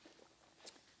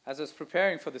As I was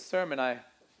preparing for the sermon, I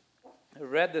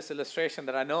read this illustration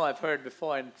that I know I've heard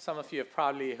before, and some of you have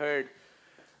probably heard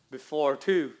before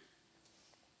too.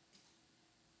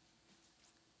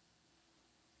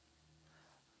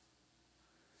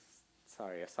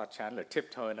 Sorry, I saw Chandler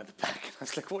tiptoeing at the back, and I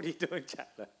was like, what are you doing,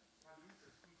 Chandler?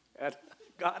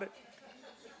 Got it.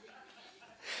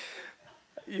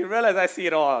 You realize I see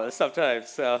it all sometimes,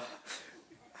 so.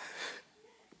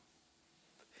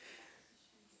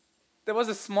 There was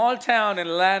a small town in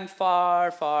a land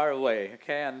far, far away,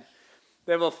 okay, and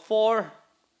there were four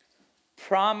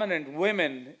prominent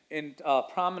women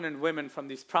from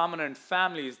these prominent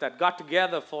families that got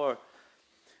together for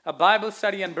a Bible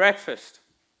study and breakfast.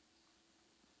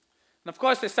 And of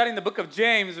course, they're studying the book of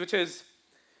James, which is,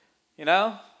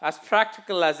 as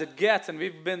practical as it gets, and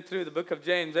we've been through the book of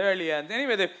James earlier. And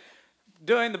anyway, they're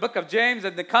doing the book of James,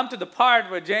 and they come to the part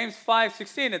where James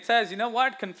 5:16, it says,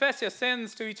 confess your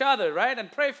sins to each other, right?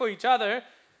 And pray for each other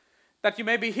that you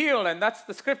may be healed. And that's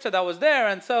the scripture that was there.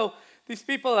 And so these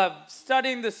people have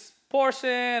studying this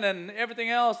portion and everything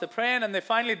else. They're praying, and they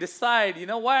finally decide,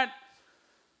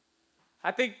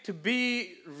 I think to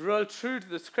be real true to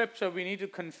the scripture, we need to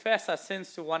confess our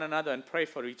sins to one another and pray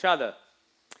for each other.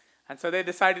 And so they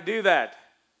decide to do that.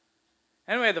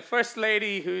 Anyway, the first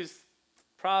lady, who's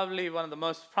probably one of the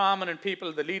most prominent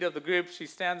people, the leader of the group, she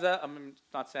starts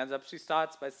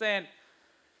by saying,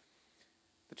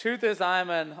 the truth is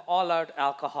I'm an all-out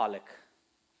alcoholic.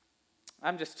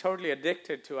 I'm just totally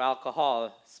addicted to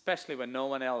alcohol, especially when no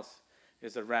one else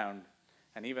is around,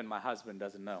 and even my husband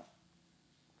doesn't know.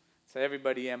 So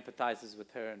everybody empathizes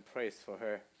with her and prays for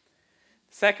her.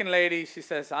 The second lady, she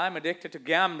says, I'm addicted to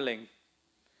gambling.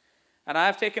 And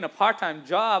I've taken a part-time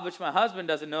job, which my husband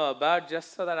doesn't know about,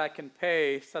 just so that I can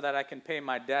pay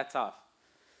my debts off.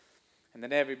 And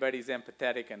then everybody's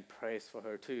empathetic and prays for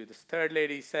her too. This third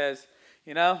lady says,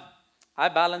 I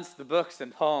balance the books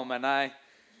at home, and I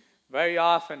very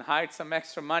often hide some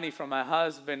extra money from my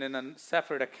husband in a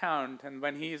separate account. And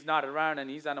when he's not around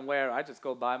and he's unaware, I just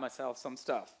go buy myself some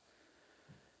stuff.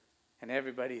 And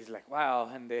everybody's like, wow,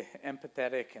 and they're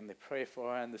empathetic, and they pray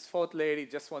for her. And this fourth lady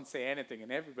just won't say anything,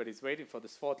 and everybody's waiting for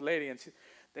this fourth lady. And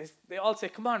they all say,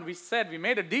 come on, we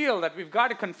made a deal that we've got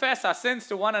to confess our sins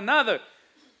to one another.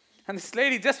 And this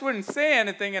lady just wouldn't say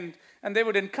anything, and they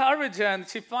would encourage her. And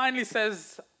she finally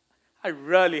says, I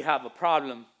really have a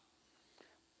problem.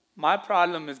 My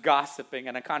problem is gossiping,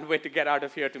 and I can't wait to get out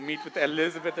of here to meet with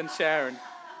Elizabeth and Sharon.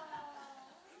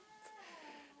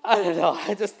 I don't know,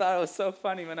 I just thought it was so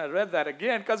funny when I read that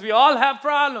again, because we all have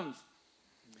problems.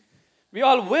 We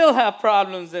all will have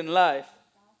problems in life.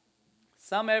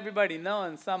 Some everybody knows,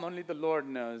 and some only the Lord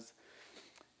knows.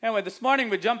 Anyway, this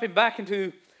morning we're jumping back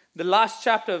into the last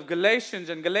chapter of Galatians,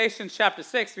 and Galatians chapter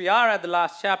 6. We are at the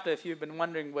last chapter, if you've been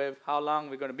wondering how long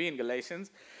we're going to be in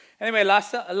Galatians. Anyway,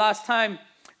 last time,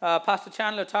 Pastor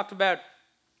Chandler talked about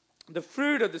the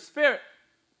fruit of the Spirit.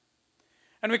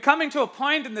 And we're coming to a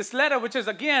point in this letter, which is,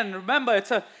 again, remember,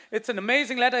 it's an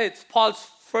amazing letter. It's Paul's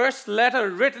first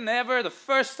letter written ever, the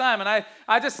first time. And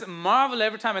I just marvel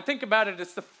every time I think about it.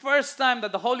 It's the first time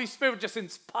that the Holy Spirit just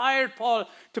inspired Paul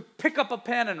to pick up a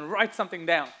pen and write something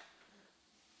down.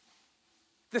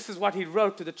 This is what he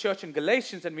wrote to the church in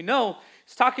Galatians. And we know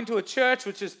he's talking to a church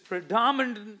which is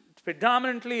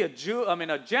predominantly a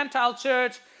Gentile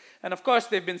church. And of course,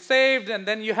 they've been saved. And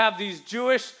then you have these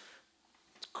Jewish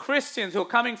Christians who are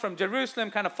coming from Jerusalem,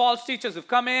 kind of false teachers who've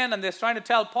come in, and they're trying to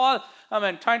tell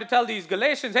these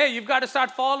Galatians, hey, you've got to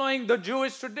start following the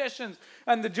Jewish traditions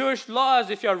and the Jewish laws.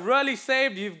 If you're really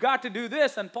saved, you've got to do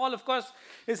this. And Paul, of course,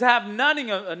 is have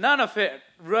none of it,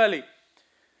 really.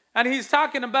 And he's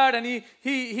talking about, and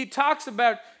he talks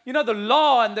about, the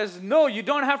law, and you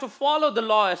don't have to follow the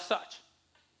law as such.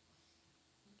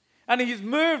 And he's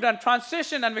moved and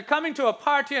transitioned, and we're coming to a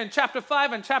part here in chapter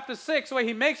 5 and chapter 6 where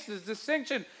he makes this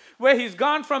distinction, where he's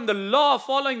gone from the law,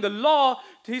 following the law,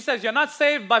 to he says, you're not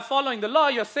saved by following the law,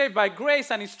 you're saved by grace.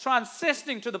 And he's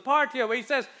transitioning to the part here where he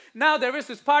says, now there is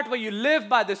this part where you live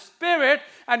by the Spirit,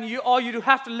 and you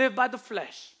have to live by the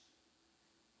flesh.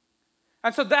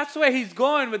 And so that's where he's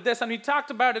going with this. And he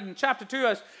talked about it in chapter 2,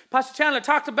 as Pastor Chandler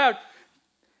talked about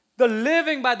the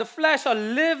living by the flesh, or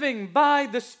living by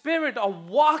the Spirit, or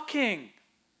walking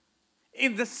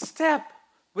in the step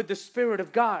with the Spirit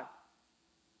of God.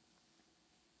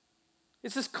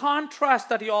 It's this contrast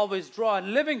that he always draws.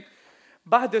 And living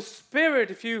by the Spirit,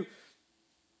 if you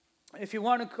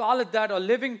want to call it that, or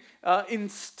living in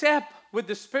step with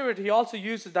the Spirit, he also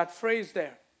uses that phrase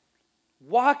there.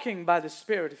 Walking by the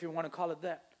Spirit, if you want to call it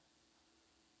that.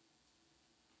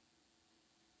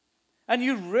 And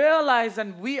you realize,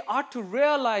 and we ought to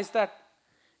realize that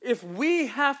if we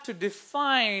have to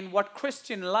define what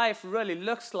Christian life really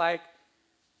looks like,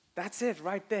 that's it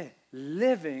right there.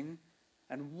 Living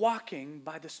and walking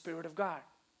by the Spirit of God.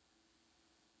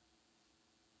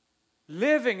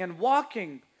 Living and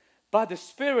walking by the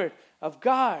Spirit of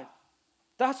God.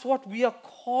 That's what we are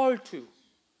called to.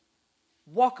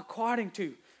 Walk according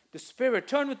to the Spirit.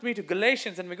 Turn with me to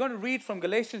Galatians, and we're going to read from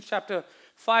Galatians chapter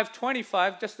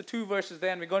 5:25, just the 2 verses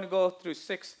there, and we're going to go through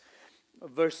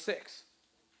verse 6.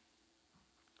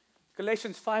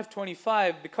 Galatians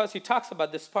 5:25, because he talks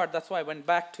about this part, that's why I went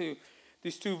back to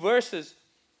these 2 verses.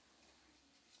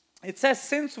 It says,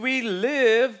 since we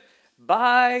live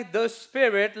by the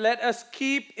Spirit, let us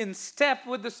keep in step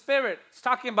with the Spirit. It's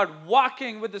talking about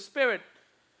walking with the Spirit.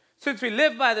 Since we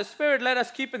live by the Spirit, let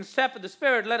us keep in step with the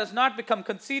Spirit. Let us not become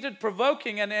conceited,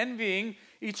 provoking, and envying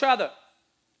each other.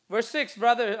 Verse 6,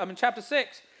 chapter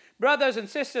 6. Brothers and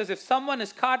sisters, if someone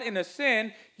is caught in a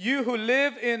sin, you who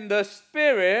live in the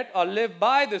Spirit or live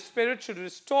by the Spirit should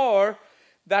restore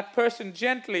that person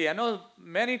gently. I know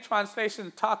many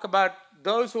translations talk about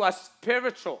those who are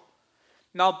spiritual.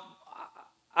 Now,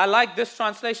 I like this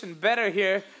translation better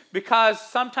here because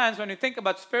sometimes when we think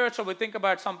about spiritual, we think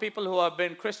about some people who have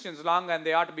been Christians long and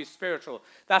they ought to be spiritual.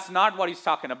 That's not what he's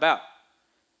talking about.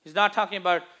 He's not talking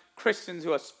about Christians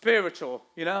who are spiritual.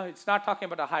 It's not talking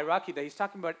about a hierarchy there. He's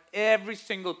talking about every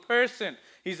single person.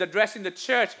 He's addressing the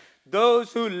church,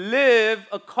 those who live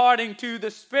according to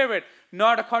the Spirit,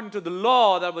 not according to the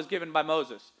law that was given by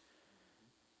Moses.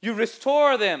 You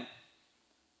restore them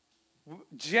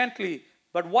gently,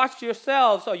 but watch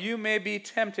yourselves or you may be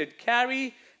tempted.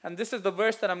 Carry, and this is the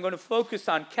verse that I'm going to focus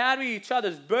on, carry each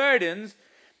other's burdens.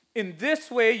 In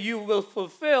this way you will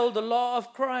fulfill the law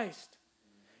of Christ.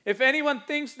 If anyone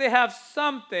thinks they have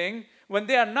something when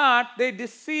they are not, they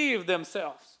deceive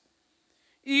themselves.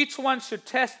 Each one should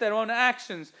test their own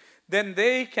actions. Then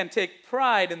they can take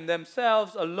pride in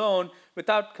themselves alone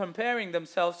without comparing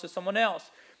themselves to someone else.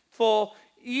 For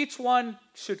each one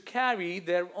should carry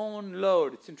their own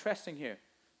load. It's interesting here.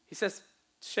 He says,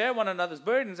 share one another's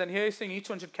burdens, and here he's saying each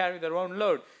one should carry their own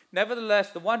load. Nevertheless,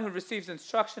 the one who receives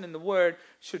instruction in the word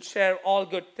should share all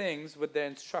good things with their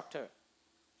instructor.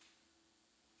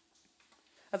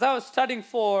 As I was studying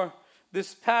for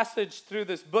this passage through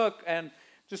this book and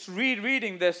just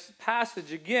reading this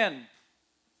passage again,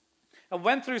 I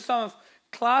went through some of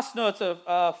class notes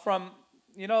from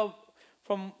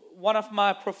one of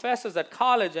my professors at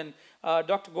college, and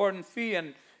Dr. Gordon Fee,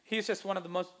 and he's just one of the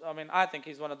most, I think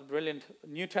he's one of the brilliant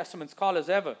New Testament scholars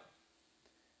ever.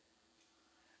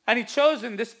 And he chose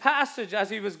in this passage, as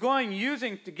he was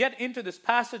using to get into this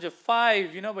passage of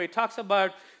 5, where he talks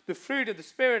about the fruit of the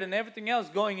Spirit and everything else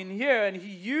going in here, and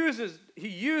he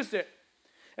used it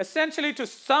essentially to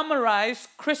summarize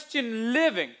Christian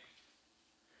living,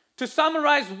 to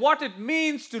summarize what it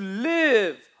means to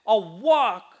live or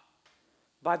walk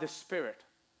by the Spirit.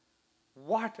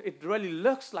 What it really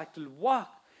looks like to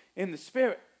walk in the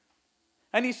Spirit.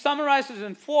 And he summarizes it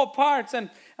in 4 parts, and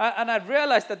I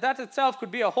realized that itself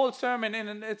could be a whole sermon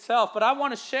in itself, but I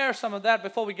want to share some of that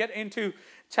before we get into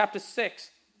chapter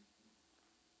 6.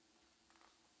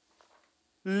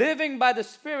 Living by the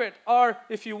Spirit, or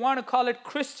if you want to call it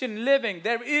Christian living,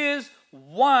 there is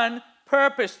one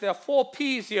purpose. There are 4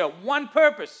 P's here. One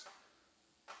purpose.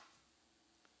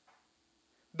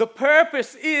 The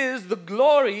purpose is the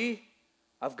glory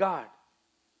of God.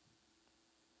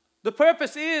 The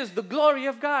purpose is the glory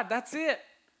of God. That's it.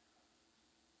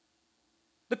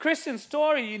 The Christian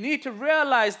story, you need to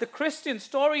realize the Christian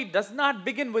story does not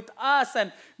begin with us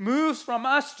and moves from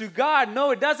us to God.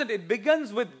 No, it doesn't. It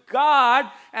begins with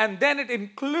God, and then it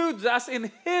includes us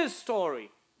in His story.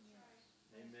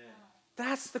 Amen.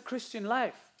 That's the Christian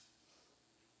life.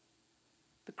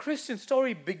 The Christian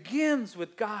story begins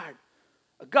with God.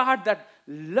 A God that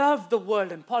loved the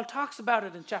world, and Paul talks about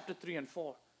it in chapter 3 and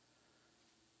 4.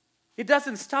 It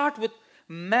doesn't start with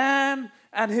man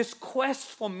and his quest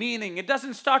for meaning. It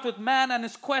doesn't start with man and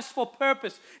his quest for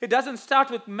purpose. It doesn't start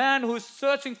with man who is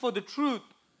searching for the truth.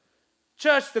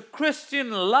 Church, the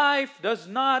Christian life does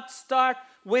not start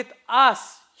with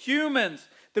us, humans.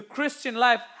 The Christian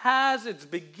life has its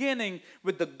beginning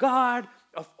with the God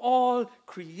of all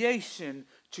creation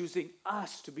choosing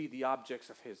us to be the objects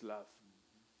of His love.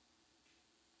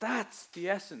 That's the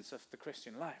essence of the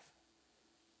Christian life.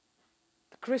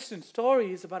 The Christian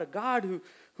story is about a God who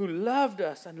loved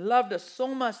us and loved us so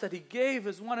much that He gave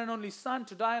His one and only Son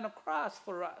to die on a cross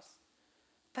for us.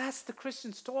 That's the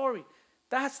Christian story.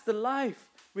 That's the life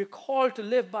we're called to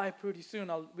live by. Pretty soon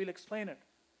we'll explain it.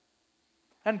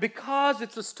 And because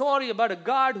it's a story about a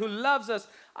God who loves us,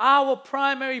 our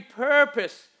primary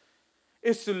purpose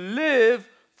is to live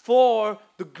for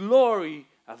the glory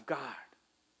of God.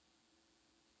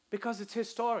 Because it's His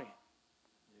story.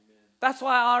 Amen. That's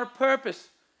why our purpose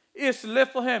is to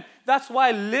live for Him. That's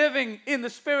why living in the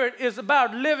Spirit is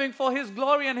about living for His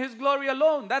glory and His glory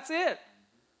alone. That's it.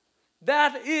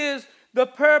 That is the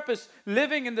purpose.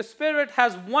 Living in the Spirit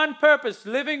has one purpose: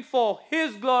 living for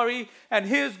His glory and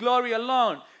His glory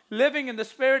alone. Living in the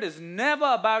Spirit is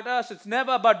never about us. It's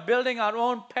never about building our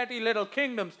own petty little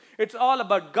kingdoms. It's all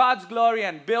about God's glory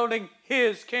and building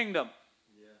His kingdom.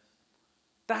 Yes.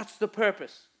 That's the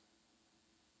purpose.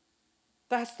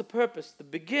 That's the purpose, the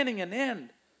beginning and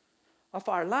end of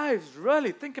our lives.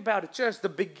 Really, think about it, church. The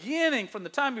beginning, from the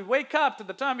time we wake up to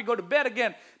the time we go to bed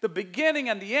again, the beginning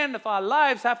and the end of our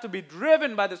lives have to be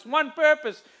driven by this one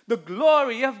purpose: the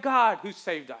glory of God who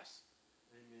saved us.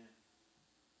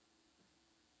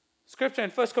 Scripture in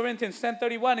 1 Corinthians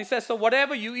 10:31, he says, so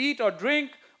whatever you eat or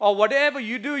drink or whatever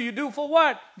you do for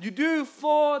what? You do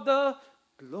for the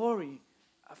glory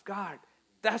of God.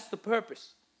 That's the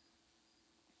purpose.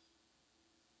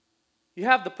 You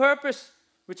have the purpose,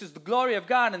 which is the glory of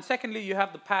God, and secondly, you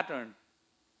have the pattern.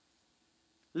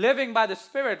 Living by the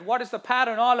Spirit, what is the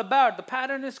pattern all about? The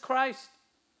pattern is Christ.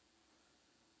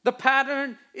 The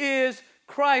pattern is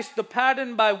Christ. The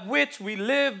pattern by which we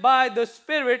live by the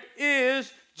Spirit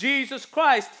is Jesus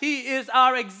Christ. He is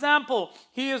our example.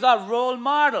 He is our role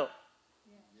model.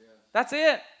 Yeah. That's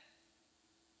it.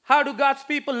 How do God's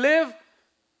people live?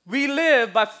 We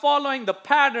live by following the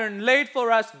pattern laid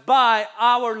for us by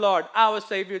our Lord, our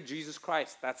Savior, Jesus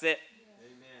Christ. That's it.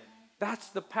 Amen. That's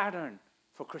the pattern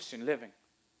for Christian living.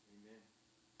 Amen.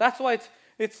 That's why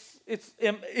it's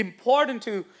important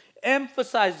to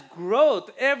emphasize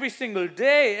growth every single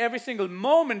day, every single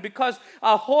moment, because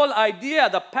our whole idea,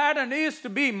 the pattern is to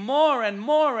be more and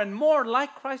more and more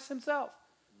like Christ Himself.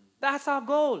 That's our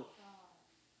goal.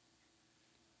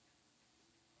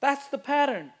 That's the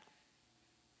pattern.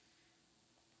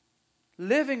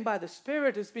 Living by the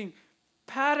Spirit is being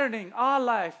patterning our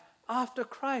life after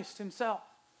Christ Himself.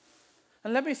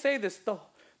 And let me say this,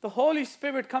 the Holy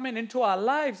Spirit coming into our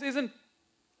lives isn't,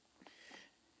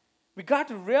 we got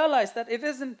to realize that it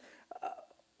isn't,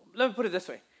 let me put it this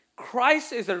way.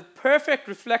 Christ is a perfect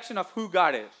reflection of who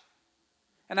God is.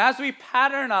 And as we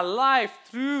pattern our life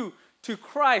through to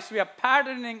Christ, we are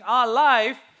patterning our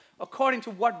life according to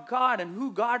what God and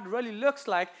who God really looks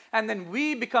like. And then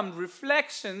we become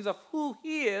reflections of who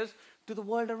He is to the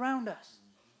world around us.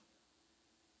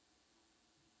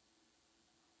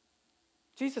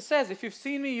 Jesus says, if you've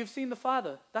seen me, you've seen the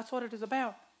Father. That's what it is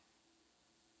about.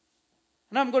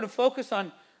 And I'm going to focus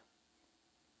on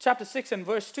chapter 6 and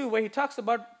verse 2, where He talks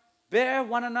about bear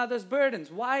one another's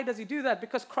burdens. Why does He do that?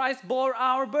 Because Christ bore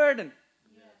our burden.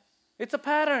 Yes. It's a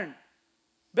pattern.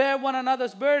 Bear one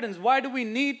another's burdens. Why do we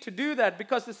need to do that?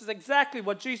 Because this is exactly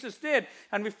what Jesus did.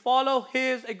 And we follow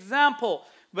His example.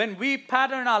 When we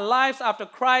pattern our lives after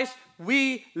Christ,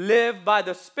 we live by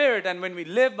the Spirit. And when we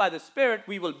live by the Spirit,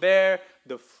 we will bear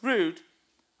the fruit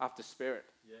of the Spirit.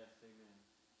 Yes, amen.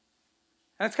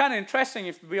 And it's kind of interesting.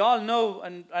 If we all know,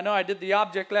 and I know I did the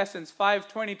object lessons,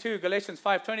 5:22, Galatians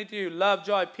 5:22, love,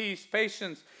 joy, peace,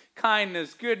 patience,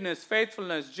 kindness, goodness,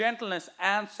 faithfulness, gentleness,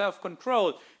 and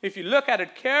self-control. If you look at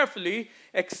it carefully,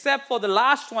 except for the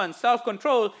last one,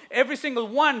 self-control, every single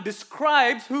one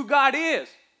describes who God is,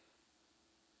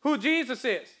 who Jesus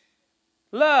is.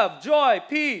 Love, joy,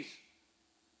 peace,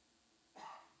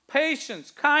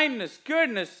 patience, kindness,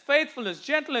 goodness, faithfulness,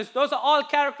 gentleness. Those are all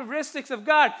characteristics of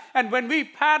God. And when we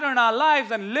pattern our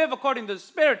lives and live according to the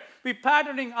Spirit, we're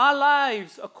patterning our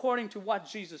lives according to what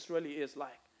Jesus really is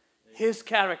like. His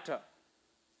character.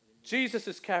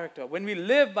 Jesus' character. When we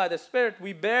live by the Spirit,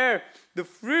 we bear the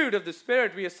fruit of the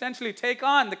Spirit. We essentially take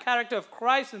on the character of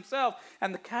Christ Himself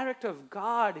and the character of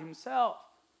God Himself.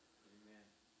 Amen.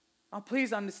 Now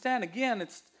please understand, again,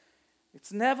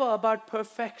 it's never about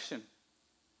perfection.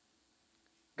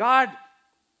 God,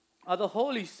 or the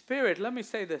Holy Spirit, let me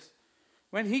say this.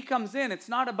 When He comes in, it's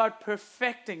not about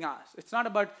perfecting us. It's not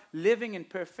about living in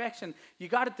perfection. You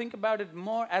got to think about it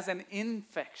more as an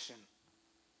infection.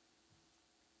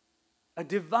 A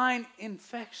divine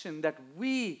infection that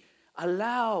we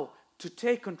allow to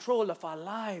take control of our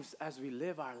lives as we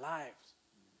live our lives.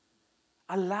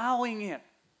 Allowing it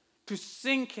to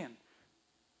sink in,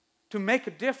 to make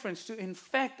a difference, to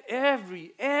infect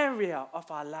every area of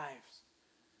our lives.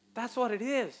 That's what it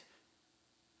is.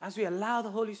 As we allow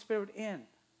the Holy Spirit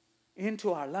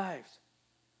into our lives.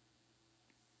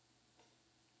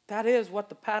 That is what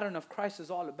the pattern of Christ is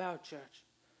all about, church.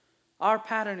 Our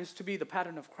pattern is to be the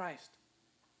pattern of Christ.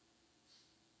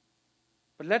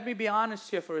 But let me be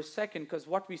honest here for a second, because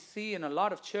what we see in a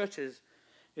lot of churches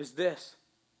is this.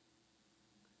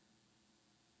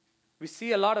 We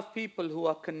see a lot of people who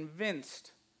are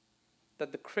convinced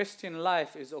that the Christian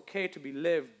life is okay to be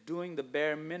lived doing the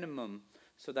bare minimum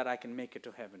so that I can make it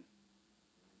to heaven,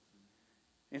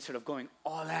 instead of going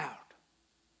all out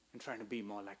and trying to be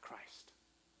more like Christ.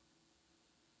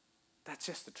 That's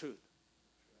just the truth.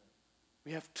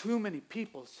 We have too many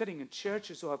people sitting in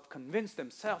churches who have convinced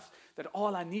themselves that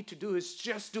all I need to do is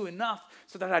just do enough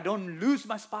so that I don't lose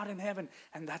my spot in heaven,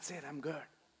 and that's it, I'm good.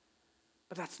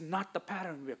 But that's not the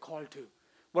pattern we are called to.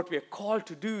 What we are called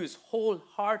to do is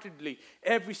wholeheartedly,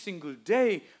 every single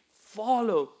day,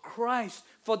 follow Christ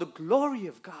for the glory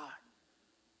of God.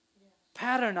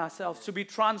 Pattern ourselves to be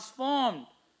transformed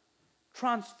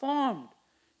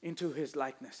into His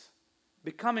likeness,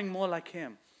 becoming more like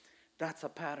Him. That's a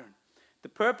pattern. The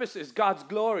purpose is God's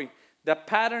glory. The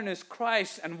pattern is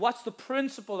Christ. And what's the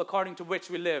principle according to which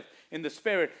we live in the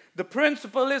Spirit? The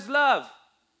principle is love.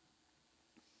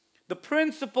 The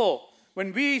principle,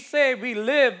 when we say we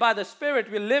live by the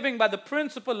Spirit, we're living by the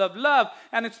principle of love.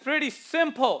 And it's pretty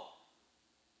simple.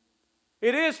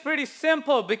 It is pretty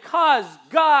simple because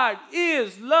God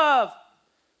is love.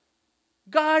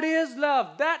 God is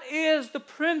love. That is the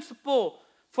principle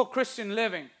for Christian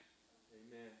living.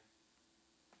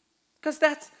 Because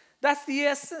that's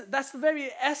the very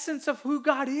essence of who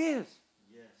God is.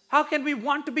 Yes. How can we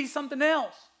want to be something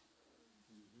else?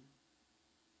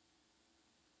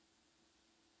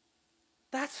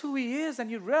 That's who He is, and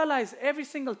you realize every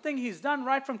single thing He's done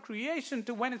right from creation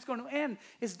to when it's going to end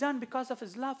is done because of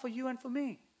His love for you and for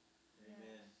me.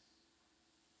 Amen.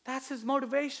 That's His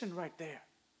motivation right there.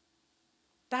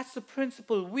 That's the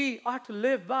principle we are to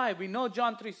live by. We know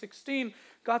John 3:16,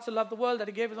 God so loved the world that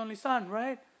He gave His only Son,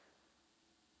 right?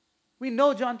 We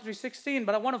know John 3:16,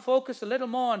 but I want to focus a little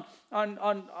more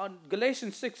on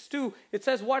Galatians 6:2. It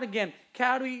says what again?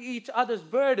 Carry each other's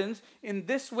burdens. In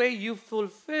this way you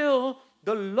fulfill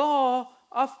the law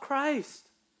of Christ.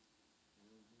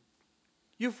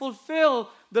 You fulfill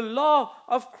the law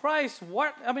of Christ.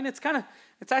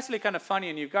 It's actually kind of funny,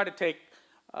 and you've got to take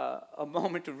a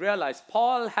moment to realize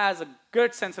Paul has a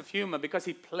good sense of humor because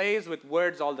he plays with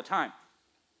words all the time.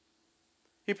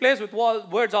 He plays with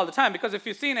words all the time because if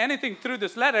you've seen anything through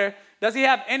this letter, does he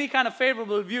have any kind of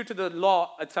favorable view to the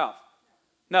law itself?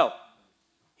 No.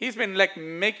 He's been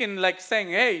saying,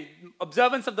 hey,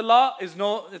 observance of the law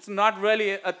it's not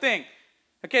really a thing.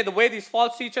 Okay, the way these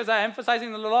false teachers are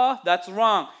emphasizing the law, that's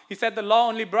wrong. He said the law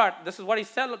only brought, this is what he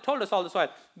told us all this while,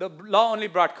 the law only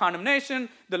brought condemnation,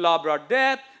 the law brought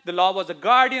death, the law was a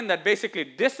guardian that basically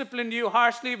disciplined you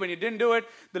harshly when you didn't do it.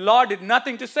 The law did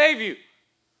nothing to save you.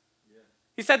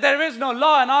 He said there is no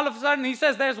law, and all of a sudden he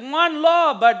says there's one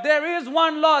law, but there is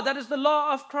one law, that is the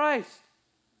law of Christ.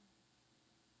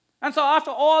 And so after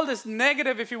all this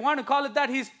negative, if you want to call it that,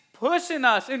 he's pushing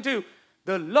us into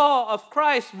the law of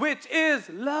Christ, which is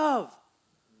love.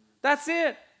 That's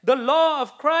it. The law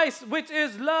of Christ, which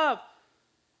is love.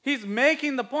 He's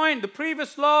making the point, the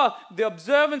previous law, the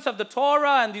observance of the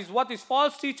Torah and what these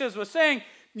false teachers were saying,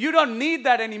 you don't need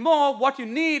that anymore. What you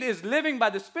need is living by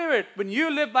the Spirit. When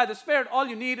you live by the Spirit, all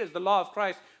you need is the law of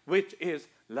Christ, which is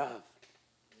love.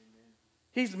 Amen.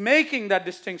 He's making that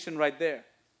distinction right there.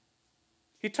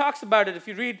 He talks about it. If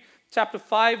you read chapter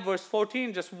 5, verse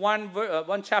 14, just one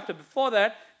chapter before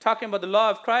that, talking about the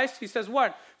law of Christ, he says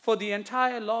what? For the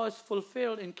entire law is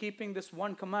fulfilled in keeping this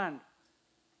one command.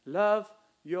 Love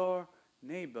your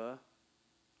neighbor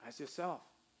as yourself.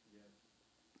 Yeah.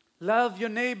 Love your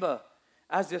neighbor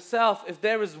as yourself. If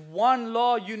there is one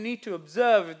law you need to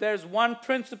observe, if there's one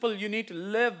principle you need to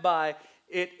live by,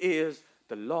 it is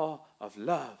the law of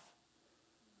love.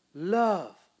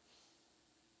 Love.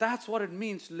 That's what it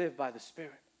means to live by the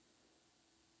Spirit.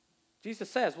 Jesus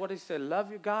says, what does he say?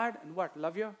 Love your God and what?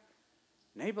 Love your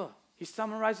neighbor. He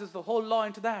summarizes the whole law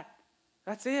into that.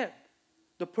 That's it.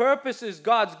 The purpose is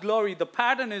God's glory. The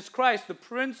pattern is Christ. The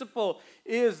principle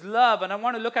is love. And I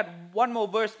want to look at one more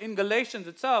verse in Galatians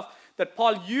itself that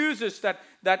Paul uses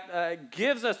that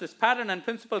gives us this pattern and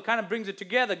principle, kind of brings it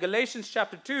together. Galatians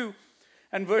chapter 2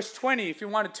 and verse 20. If you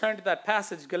want to turn to that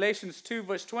passage, Galatians 2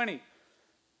 verse 20.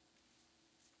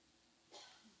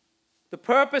 The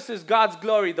purpose is God's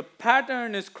glory. The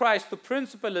pattern is Christ. The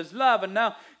principle is love. And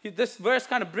now this verse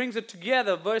kind of brings it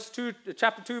together.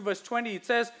 Chapter 2, verse 20, it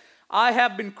says, I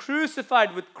have been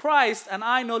crucified with Christ, and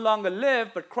I no longer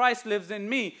live, but Christ lives in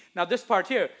me. Now this part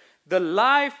here. The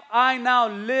life I now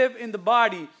live in the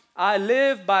body, I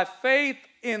live by faith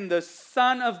in the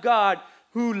Son of God,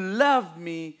 who loved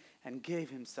me and gave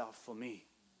himself for me.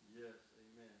 Yes,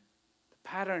 amen. The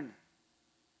pattern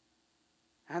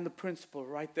and the principle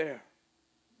right there.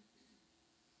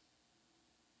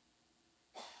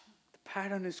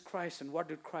 pattern is Christ. And what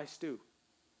did Christ do?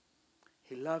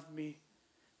 He loved me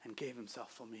and gave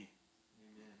himself for me.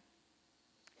 Amen.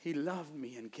 He loved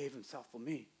me and gave himself for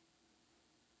me.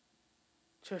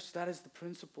 Church, that is the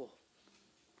principle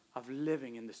of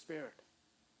living in the Spirit.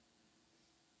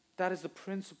 That is the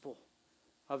principle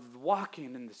of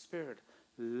walking in the Spirit.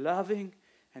 Loving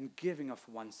and giving of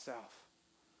oneself.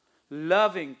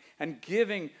 Loving and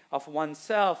giving of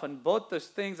oneself. And both those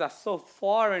things are so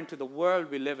foreign to the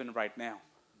world we live in right now.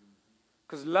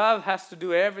 Because love has to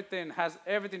do everything, has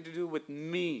everything to do with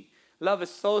me. Love is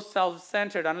so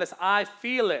self-centered unless I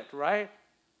feel it, right?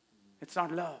 It's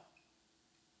not love.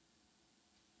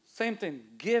 Same thing,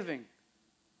 giving.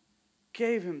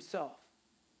 Gave himself.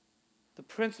 The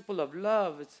principle of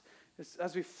love, it's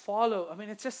as we follow,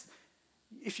 it's just,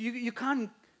 if you can't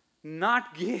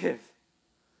not give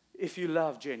if you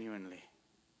love genuinely.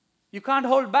 You can't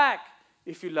hold back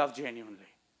if you love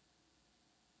genuinely.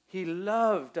 He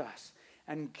loved us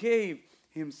and gave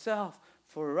himself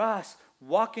for us.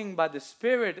 Walking by the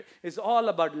Spirit is all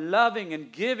about loving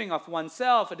and giving of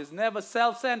oneself. It is never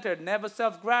self-centered, never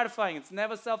self-gratifying. It's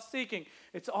never self-seeking.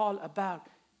 It's all about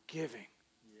giving.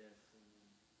 Yes.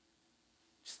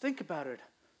 Just think about it.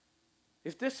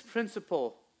 If this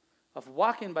principle of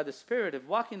walking by the Spirit, if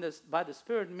walking by the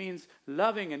Spirit means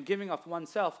loving and giving of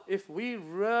oneself, if we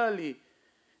really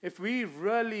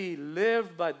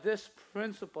lived by this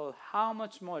principle, how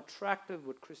much more attractive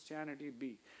would Christianity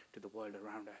be to the world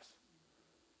around us?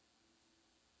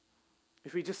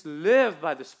 If we just live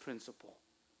by this principle,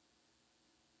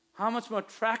 how much more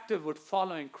attractive would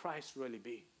following Christ really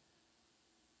be?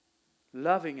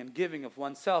 Loving and giving of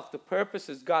oneself. The purpose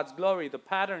is God's glory. The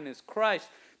pattern is Christ.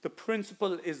 The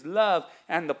principle is love.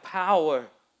 And the power,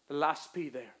 the last P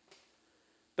there.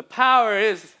 The power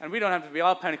is, and we don't have to be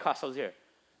all Pentecostals here.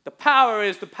 The power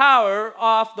is the power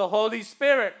of the Holy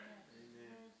Spirit.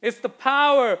 Amen. It's the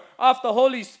power of the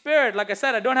Holy Spirit. Like I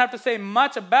said, I don't have to say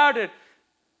much about it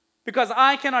because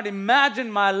I cannot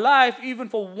imagine my life, even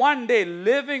for one day,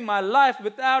 living my life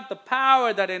without the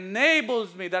power that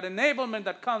enables me, that enablement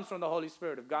that comes from the Holy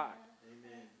Spirit of God.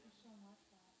 Amen.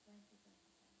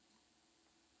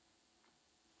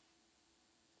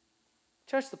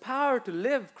 Church, the power to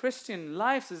live Christian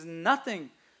lives is nothing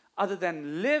other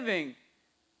than living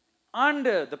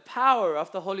under the power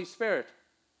of the Holy Spirit.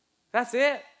 That's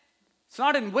it. It's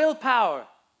not in willpower.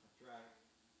 That's right.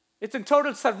 It's in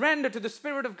total surrender to the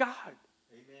Spirit of God.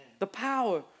 Amen. The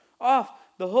power of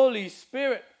the Holy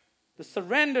Spirit. The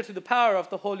surrender to the power of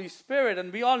the Holy Spirit.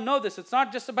 And we all know this. It's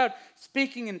not just about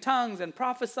speaking in tongues and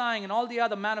prophesying and all the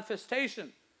other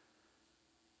manifestation.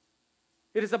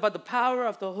 It is about the power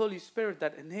of the Holy Spirit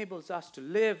that enables us to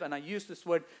live, and I use this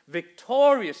word,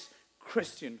 victorious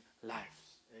Christian lives.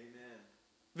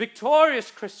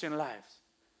 Victorious Christian lives.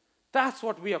 That's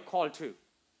what we are called to.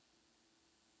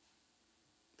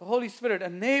 The Holy Spirit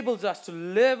enables us to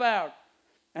live out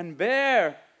and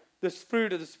bear this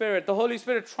fruit of the Spirit. The Holy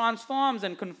Spirit transforms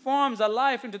and conforms our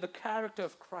life into the character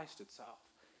of Christ itself.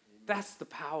 Amen. That's the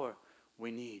power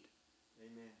we need.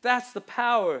 Amen. That's the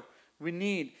power we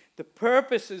need. The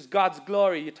purpose is God's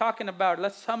glory. You're talking about,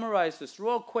 let's summarize this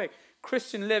real quick.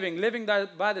 Christian living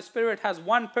by the Spirit has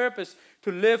one purpose,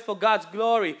 to live for God's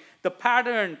glory. The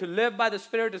pattern to live by the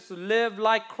Spirit is to live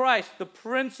like Christ. The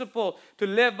principle to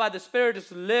live by the Spirit is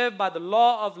to live by the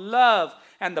law of love.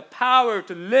 And the power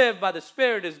to live by the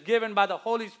Spirit is given by the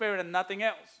Holy Spirit and nothing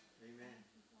else. Amen.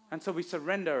 And so we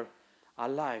surrender our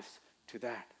lives to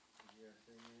that. Yes,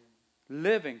 amen.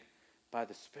 Living by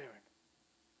the Spirit.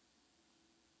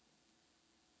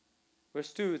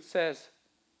 Verse 2, it says,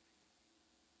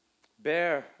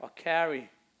 bear or carry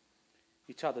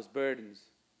each other's burdens.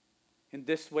 In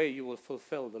this way you will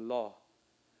fulfill the law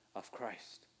of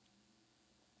Christ.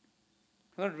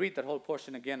 I'm going to read that whole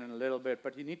portion again in a little bit,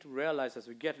 but you need to realize as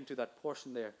we get into that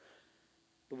portion there,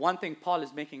 the one thing Paul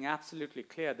is making absolutely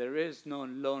clear, there is no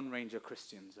Lone Ranger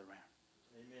Christians around.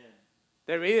 Amen.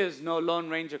 There is no Lone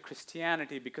Ranger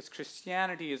Christianity, because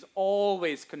Christianity is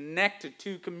always connected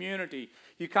to community.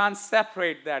 You can't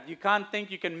separate that. You can't think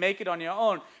you can make it on your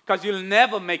own, because you'll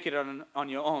never make it on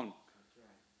your own.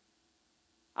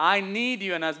 I need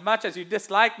you, and as much as you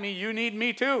dislike me, you need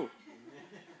me too.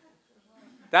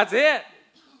 That's it.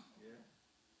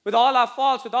 With all our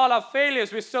faults, with all our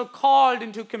failures, we're still called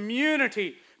into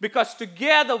community, because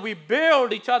together we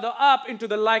build each other up into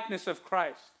the likeness of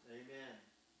Christ. Amen.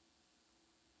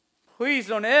 Please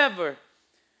don't ever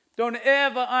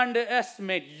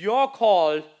underestimate your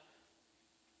call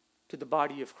to the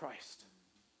body of Christ.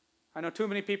 I know too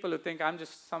many people who think I'm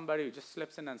just somebody who just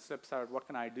slips in and slips out. What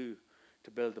can I do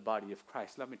to build the body of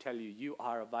Christ. Let me tell you, you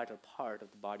are a vital part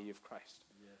of the body of Christ.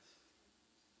 Yes.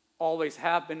 Always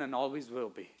have been and always will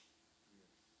be.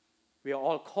 We are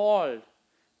all called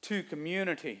to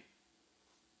community.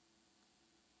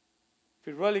 If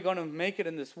we're really going to make it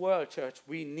in this world, church,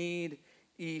 we need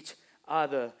each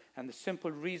other. And the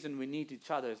simple reason we need each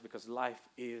other is because life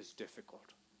is difficult.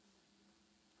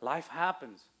 Life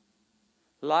happens.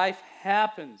 Life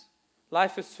happens.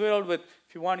 Life is filled with,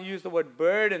 if you want to use the word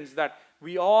burdens, that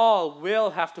we all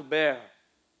will have to bear.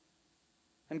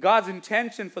 And God's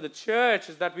intention for the church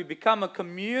is that we become a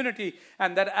community,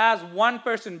 and that as one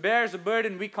person bears a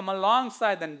burden, we come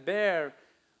alongside and bear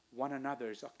one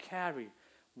another's or carry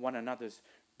one another's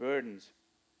burdens.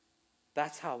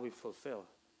 That's how we fulfill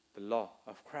the law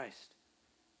of Christ.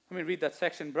 Let me read that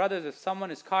section. Brothers, if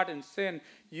someone is caught in sin,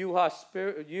 you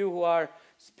who are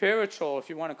spiritual, if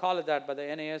you want to call it that by the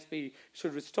NASB,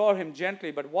 should restore him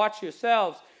gently. But watch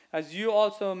yourselves, as you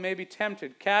also may be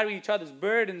tempted. Carry each other's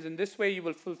burdens. In this way you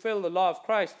will fulfill the law of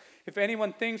Christ. If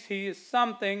anyone thinks he is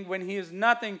something when he is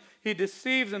nothing, he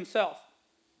deceives himself.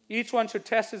 Each one should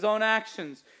test his own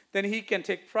actions. Then he can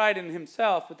take pride in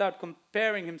himself without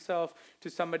comparing himself to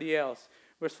somebody else.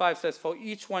 Verse 5 says, for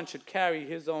each one should carry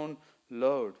his own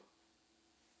load.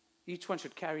 Each one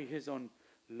should carry his own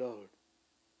load.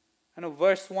 I know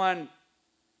verse 1,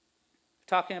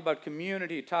 talking about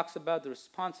community, it talks about the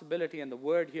responsibility, and the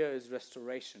word here is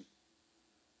restoration.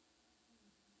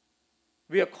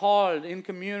 We are called in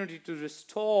community to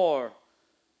restore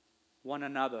one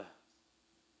another.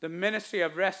 The ministry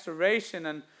of restoration,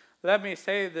 and let me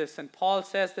say this, and Paul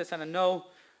says this, and I know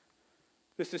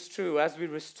this is true. As we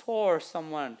restore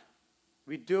someone,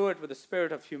 we do it with a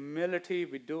spirit of humility,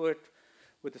 we do it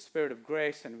with the spirit of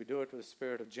grace, and we do it with a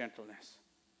spirit of gentleness.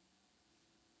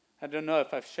 I don't know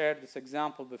if I've shared this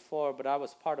example before, but I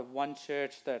was part of one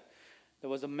church that there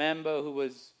was a member who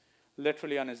was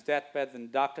literally on his deathbed,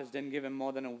 and doctors didn't give him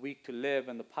more than a week to live,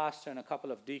 and the pastor and a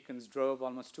couple of deacons drove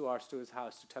almost 2 hours to his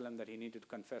house to tell him that he needed to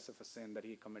confess of a sin that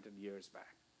he committed years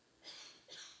back.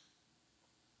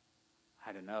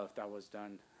 I don't know if that was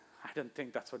done. I don't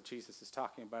think that's what Jesus is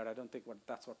talking about. I don't think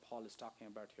that's what Paul is talking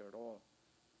about here at all.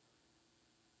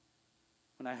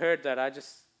 When I heard that, I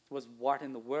just was, what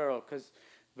in the world? Because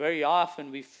very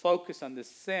often we focus on this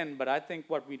sin, but I think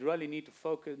what we really need to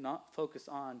focus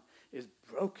on is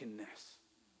brokenness.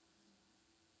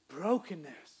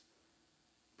 Brokenness.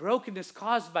 Brokenness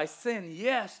caused by sin,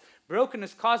 yes.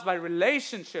 Brokenness caused by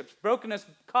relationships. Brokenness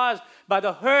caused by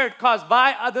the hurt caused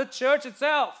by the church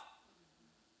itself.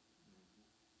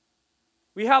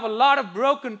 We have a lot of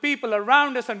broken people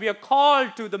around us, and we are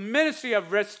called to the ministry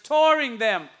of restoring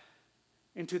them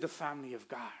into the family of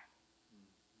God.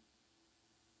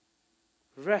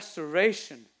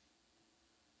 Restoration.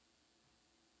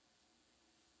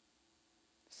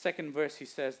 Second verse, he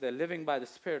says that living by the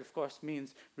Spirit, of course,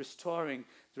 means restoring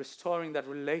that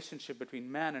relationship between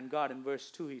man and God. In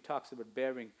verse 2, he talks about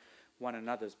bearing one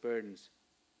another's burdens.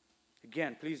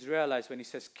 Again, please realize when he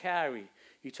says carry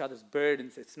each other's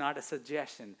burdens, it's not a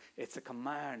suggestion, it's a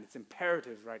command, it's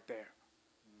imperative right there.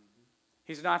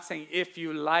 He's not saying if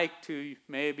you like to,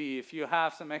 maybe if you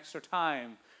have some extra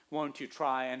time, won't you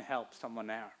try and help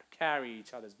someone out, carry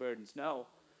each other's burdens? No.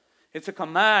 It's a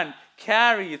command.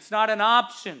 Carry. It's not an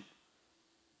option.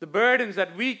 The burdens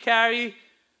that we carry,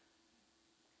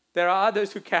 there are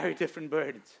others who carry different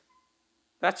burdens.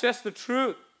 That's just the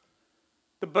truth.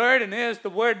 The burden is, the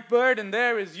word burden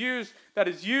there is used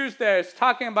there. It's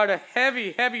talking about a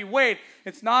heavy, heavy weight.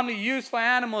 It's normally used for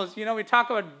animals. You know, we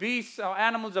talk about beasts or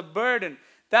animals of burden.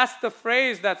 That's the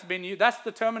phrase that's been used. That's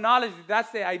the terminology. That's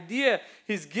the idea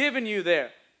he's given you there.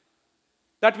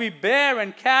 That we bear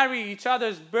and carry each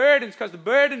other's burdens, because the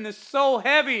burden is so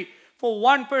heavy for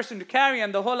one person to carry.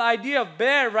 And the whole idea of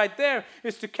bear right there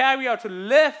is to carry or to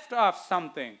lift off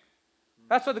something.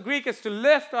 That's what the Greek is, to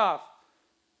lift off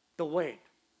the weight.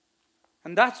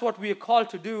 And that's what we are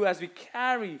called to do as we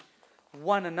carry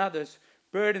one another's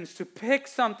burdens, to pick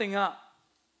something up.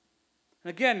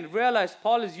 And again, realize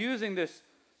Paul is using this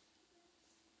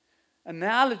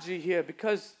analogy here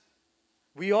because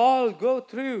we all go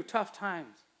through tough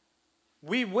times.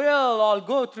 We will all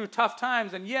go through tough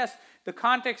times. And yes, the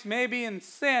context may be in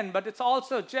sin, but it's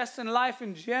also just in life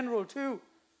in general too.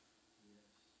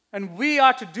 And we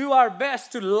are to do our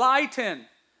best to lessen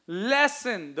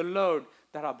the load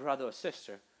that our brother or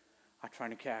sister are trying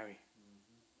to carry.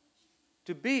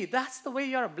 That's the way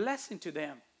you're a blessing to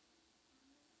them.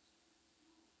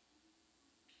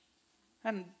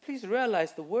 And please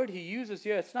realize the word he uses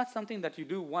here, it's not something that you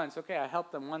do once. Okay, I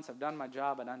helped them once, I've done my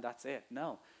job, and then that's it.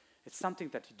 No, it's something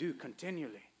that you do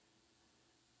continually.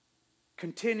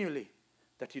 Continually.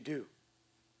 that you do.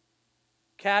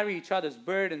 Carry each other's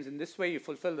burdens. In this way you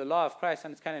fulfill the law of Christ.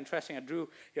 And it's kind of interesting. I drew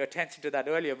your attention to that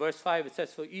earlier. Verse 5, it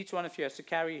says, for each one of you has to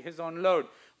carry his own load.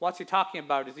 What's he talking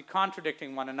about? Is he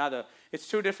contradicting one another? It's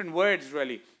two different words,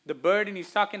 really. The burden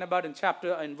he's talking about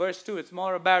in verse 2, it's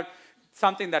more about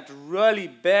something that's really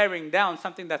bearing down,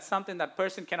 something that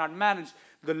person cannot manage.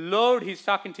 The load he's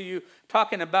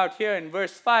talking about here in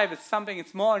verse 5 is something,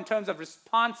 it's more in terms of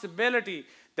responsibility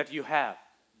that you have.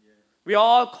 We are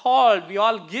all called, we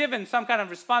are all given some kind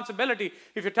of responsibility.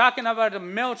 If you're talking about a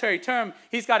military term,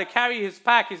 he's got to carry his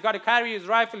pack, he's got to carry his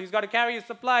rifle, he's got to carry his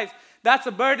supplies. That's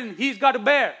a burden he's got to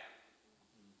bear.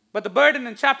 But the burden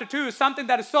in chapter 2 is something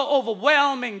that is so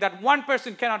overwhelming that one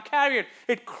person cannot carry it.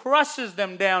 It crushes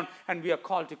them down, and we are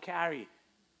called to carry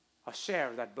or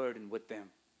share that burden with them.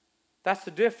 That's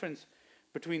the difference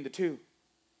between the two.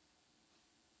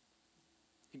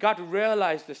 You got to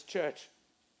realize this, church.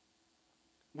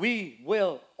 We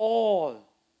will all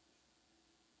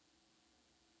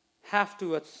have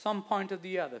to, at some point or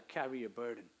the other, carry a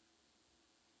burden.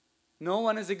 No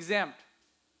one is exempt.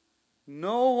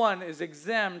 No one is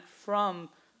exempt from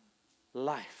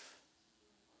life.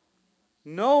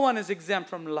 No one is exempt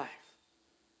from life.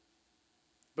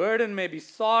 Burden may be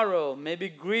sorrow, maybe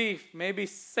grief, maybe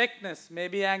sickness,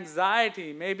 maybe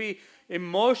anxiety, maybe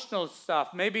emotional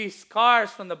stuff, maybe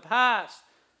scars from the past.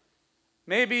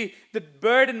 Maybe the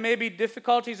burden may be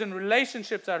difficulties in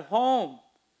relationships at home,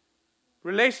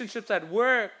 relationships at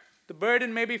work. The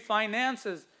burden may be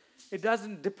finances.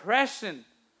 Depression.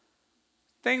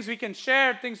 Things we can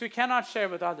share, things we cannot share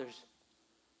with others.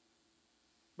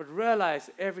 But realize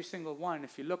every single one,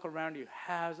 if you look around you,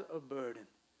 has a burden.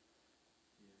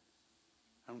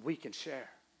 And we can share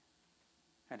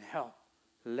and help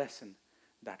lessen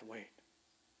that weight.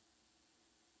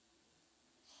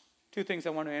 Two things I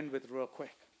want to end with real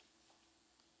quick.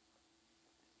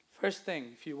 First thing,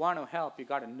 if you want to help, you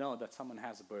got to know that someone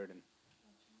has a burden.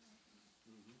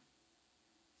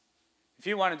 If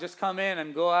you want to just come in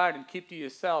and go out and keep to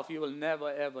yourself, you will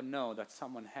never ever know that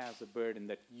someone has a burden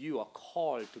that you are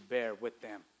called to bear with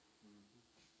them.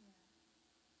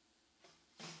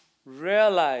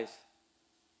 Realize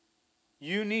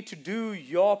you need to do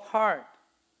your part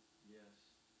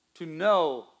to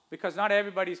know, because not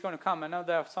everybody is going to come. I know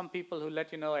there are some people who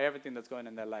let you know everything that's going on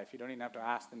in their life. You don't even have to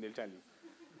ask them, they'll tell you.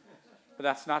 But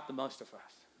that's not the most of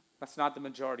us. That's not the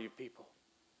majority of people.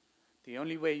 The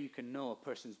only way you can know a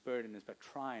person's burden is by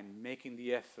trying, making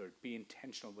the effort, be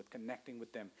intentional with connecting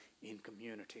with them in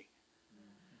community.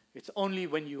 It's only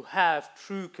when you have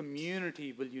true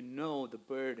community will you know the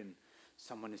burden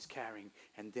someone is carrying,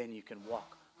 and then you can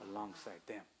walk alongside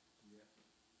them.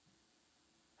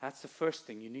 That's the first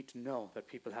thing. You need to know that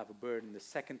people have a burden. The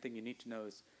second thing you need to know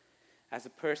is, as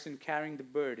a person carrying the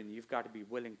burden, you've got to be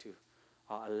willing to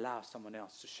allow someone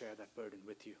else to share that burden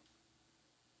with you.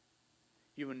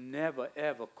 You were never,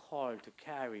 ever called to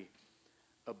carry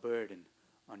a burden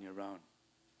on your own.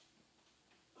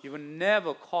 You were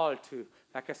never called to,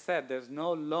 like I said, there's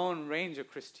no Lone Ranger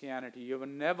Christianity. You were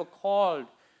never called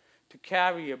to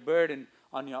carry a burden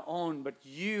on your own, but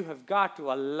you have got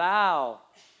to allow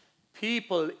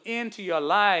people into your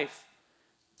life,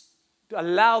 so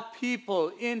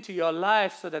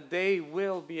that they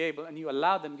will be able, and you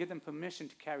allow them, give them permission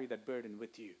to carry that burden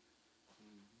with you.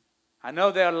 I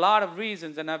know there are a lot of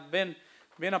reasons, and I've been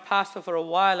a pastor for a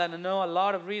while, and I know a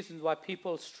lot of reasons why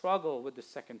people struggle with the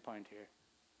second point here.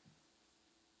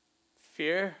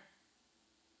 Fear,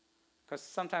 because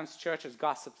sometimes church is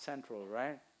gossip central,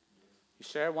 right? You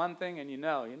share one thing, and you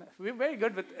know, we're very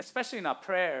good with, especially in our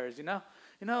prayers,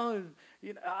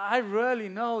 I really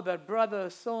know that brother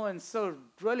so-and-so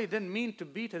really didn't mean to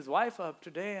beat his wife up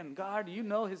today, and God, you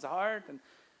know his heart. And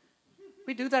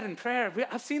we do that in prayer.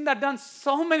 I've seen that done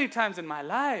so many times in my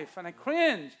life, and I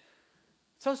cringe.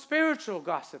 So spiritual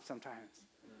gossip sometimes.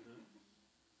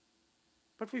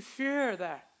 But we fear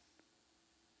that.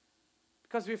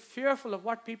 Because we're fearful of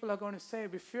what people are going to say.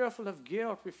 We're fearful of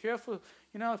guilt. We're fearful,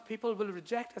 if people will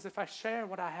reject us if I share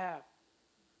what I have.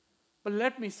 But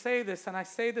let me say this, and I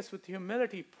say this with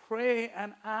humility. Pray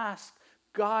and ask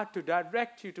God to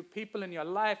direct you to people in your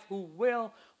life who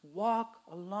will walk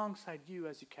alongside you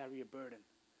as you carry a burden.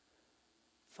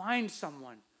 Find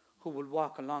someone who will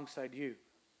walk alongside you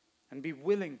and be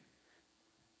willing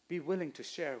to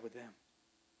share with them.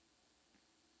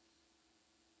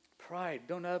 Pride,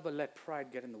 don't ever let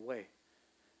pride get in the way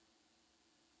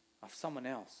of someone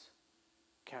else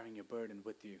carrying your burden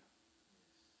with you.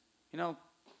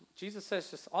 Jesus says,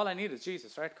 just all I need is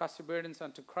Jesus, right? Cast your burdens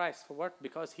unto Christ. For what?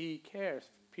 Because he cares.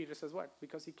 Peter says what?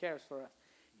 Because he cares for us.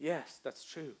 Yes, that's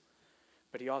true.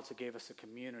 But he also gave us a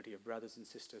community of brothers and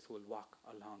sisters who will walk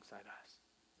alongside us.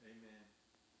 Amen.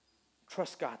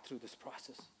 Trust God through this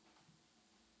process.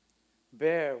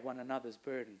 Bear one another's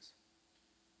burdens.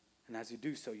 And as you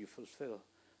do so, you fulfill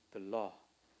the law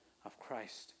of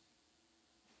Christ.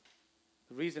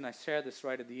 The reason I share this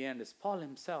right at the end is Paul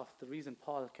himself, the reason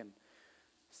Paul can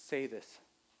say this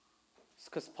is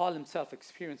because Paul himself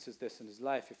experiences this in his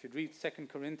life. If you read 2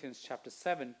 Corinthians chapter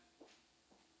 7,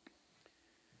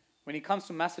 when he comes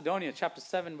to Macedonia, chapter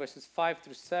 7, verses 5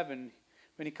 through 7,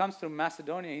 when he comes through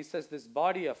Macedonia, he says, this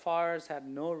body of ours had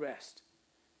no rest,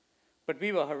 but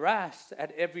we were harassed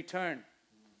at every turn.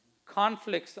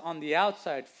 Conflicts on the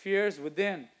outside, fears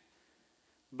within.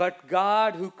 But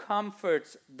God, who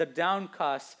comforts the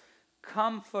downcast,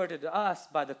 comforted us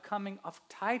by the coming of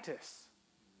Titus.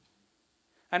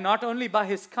 And not only by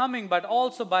his coming, but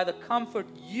also by the comfort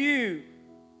you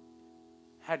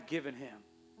had given him.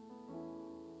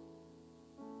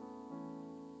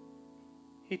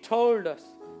 He told us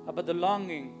about the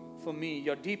longing for me,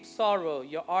 your deep sorrow,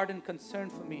 your ardent concern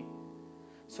for me,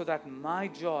 so that my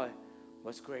joy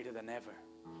was greater than ever.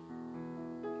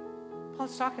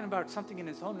 Paul's talking about something in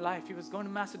his own life. He was going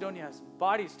to Macedonia. His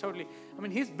body's totally,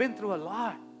 he's been through a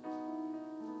lot.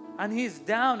 And he's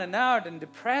down and out and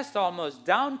depressed almost,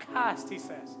 downcast, he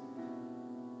says.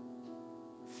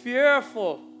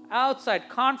 Fearful outside,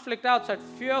 conflict outside,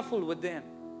 fearful within.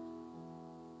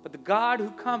 But the God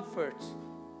who comforts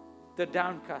the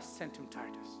downcast sent him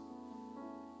Titus.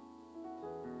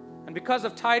 And because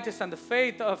of Titus and the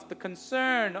faith of the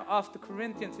concern of the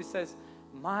Corinthians, he says,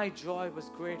 my joy was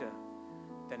greater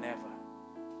than ever.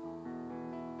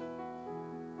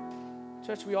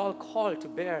 Church, we all call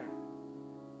to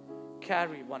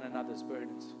carry one another's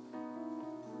burdens.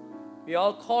 We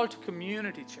all call to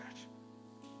community, church,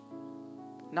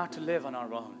 not to live on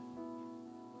our own.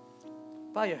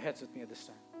 Bow your heads with me at this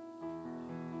time.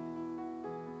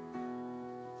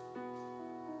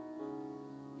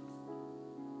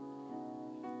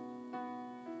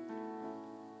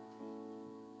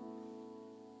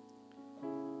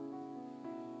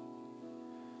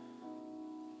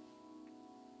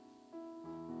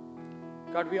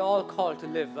 God, we all call to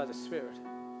live by the Spirit.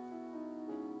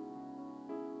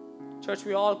 Church,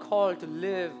 we all call to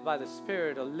live by the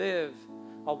Spirit,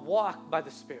 or walk by the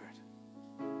Spirit.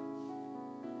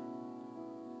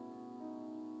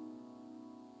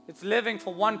 It's living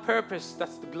for one purpose,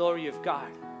 that's the glory of God.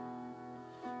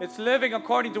 It's living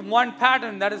according to one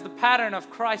pattern, that is the pattern of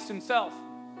Christ himself.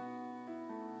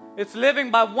 It's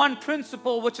living by one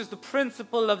principle, which is the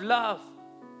principle of love.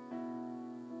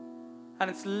 And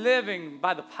it's living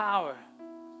by the power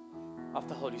of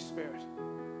the Holy Spirit.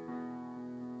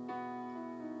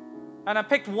 And I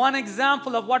picked one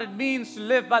example of what it means to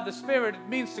live by the Spirit. It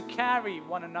means to carry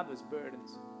one another's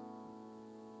burdens.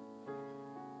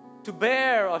 To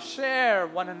bear or share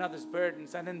one another's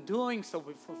burdens. And in doing so,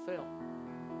 we fulfill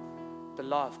the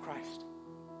law of Christ.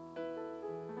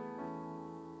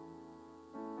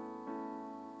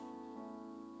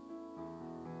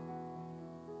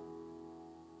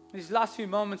 These last few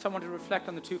moments, I want to reflect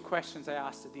on the two questions I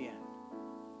asked at the end.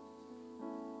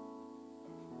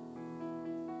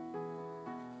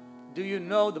 Do you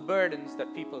know the burdens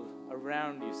that people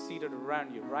around you, seated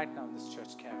around you right now in this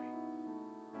church, carry?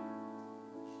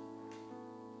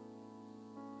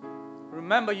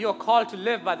 Remember, you're called to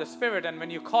live by the Spirit, and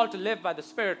when you're called to live by the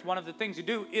Spirit, one of the things you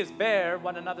do is bear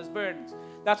one another's burdens.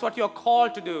 That's what you're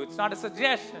called to do. It's not a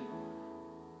suggestion.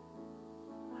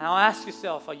 Now ask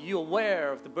yourself, are you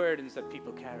aware of the burdens that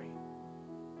people carry?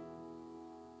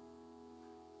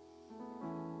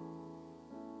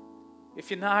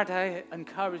 If you're not, I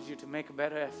encourage you to make a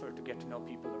better effort to get to know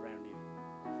people around you.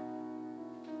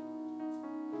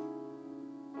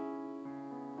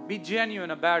 Be genuine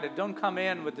about it. Don't come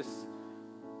in with this,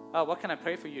 oh, what can I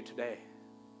pray for you today?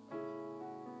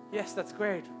 Yes, that's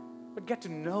great, but get to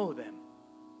know them.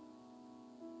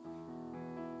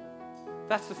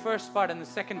 That's the first part, and the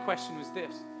second question was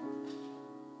this.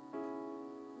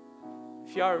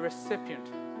 If you are a recipient,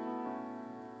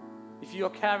 if you're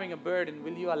carrying a burden,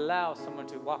 will you allow someone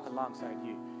to walk alongside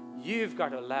you? You've got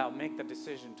to make the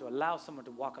decision to allow someone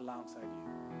to walk alongside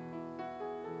you.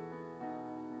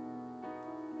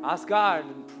 Ask God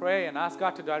and pray and ask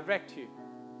God to direct you.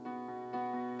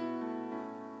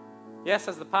 Yes,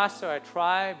 as the pastor, I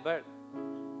try, but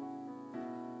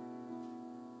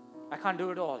I can't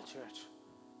do it all, church.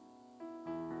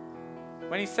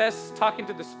 When he says talking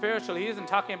to the spiritual, he isn't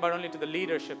talking about only to the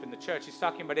leadership in the church. He's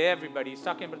talking about everybody. He's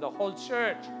talking about the whole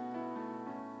church.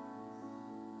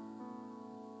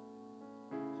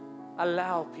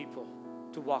 Allow people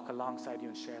to walk alongside you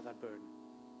and share that burden.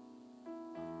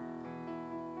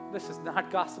 This is not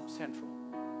Gossip Central.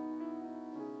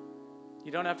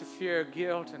 You don't have to fear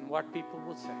guilt and what people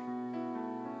will say.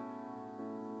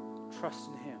 Trust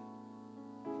in Him,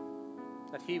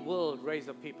 that He will raise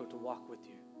up people to walk with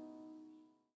you.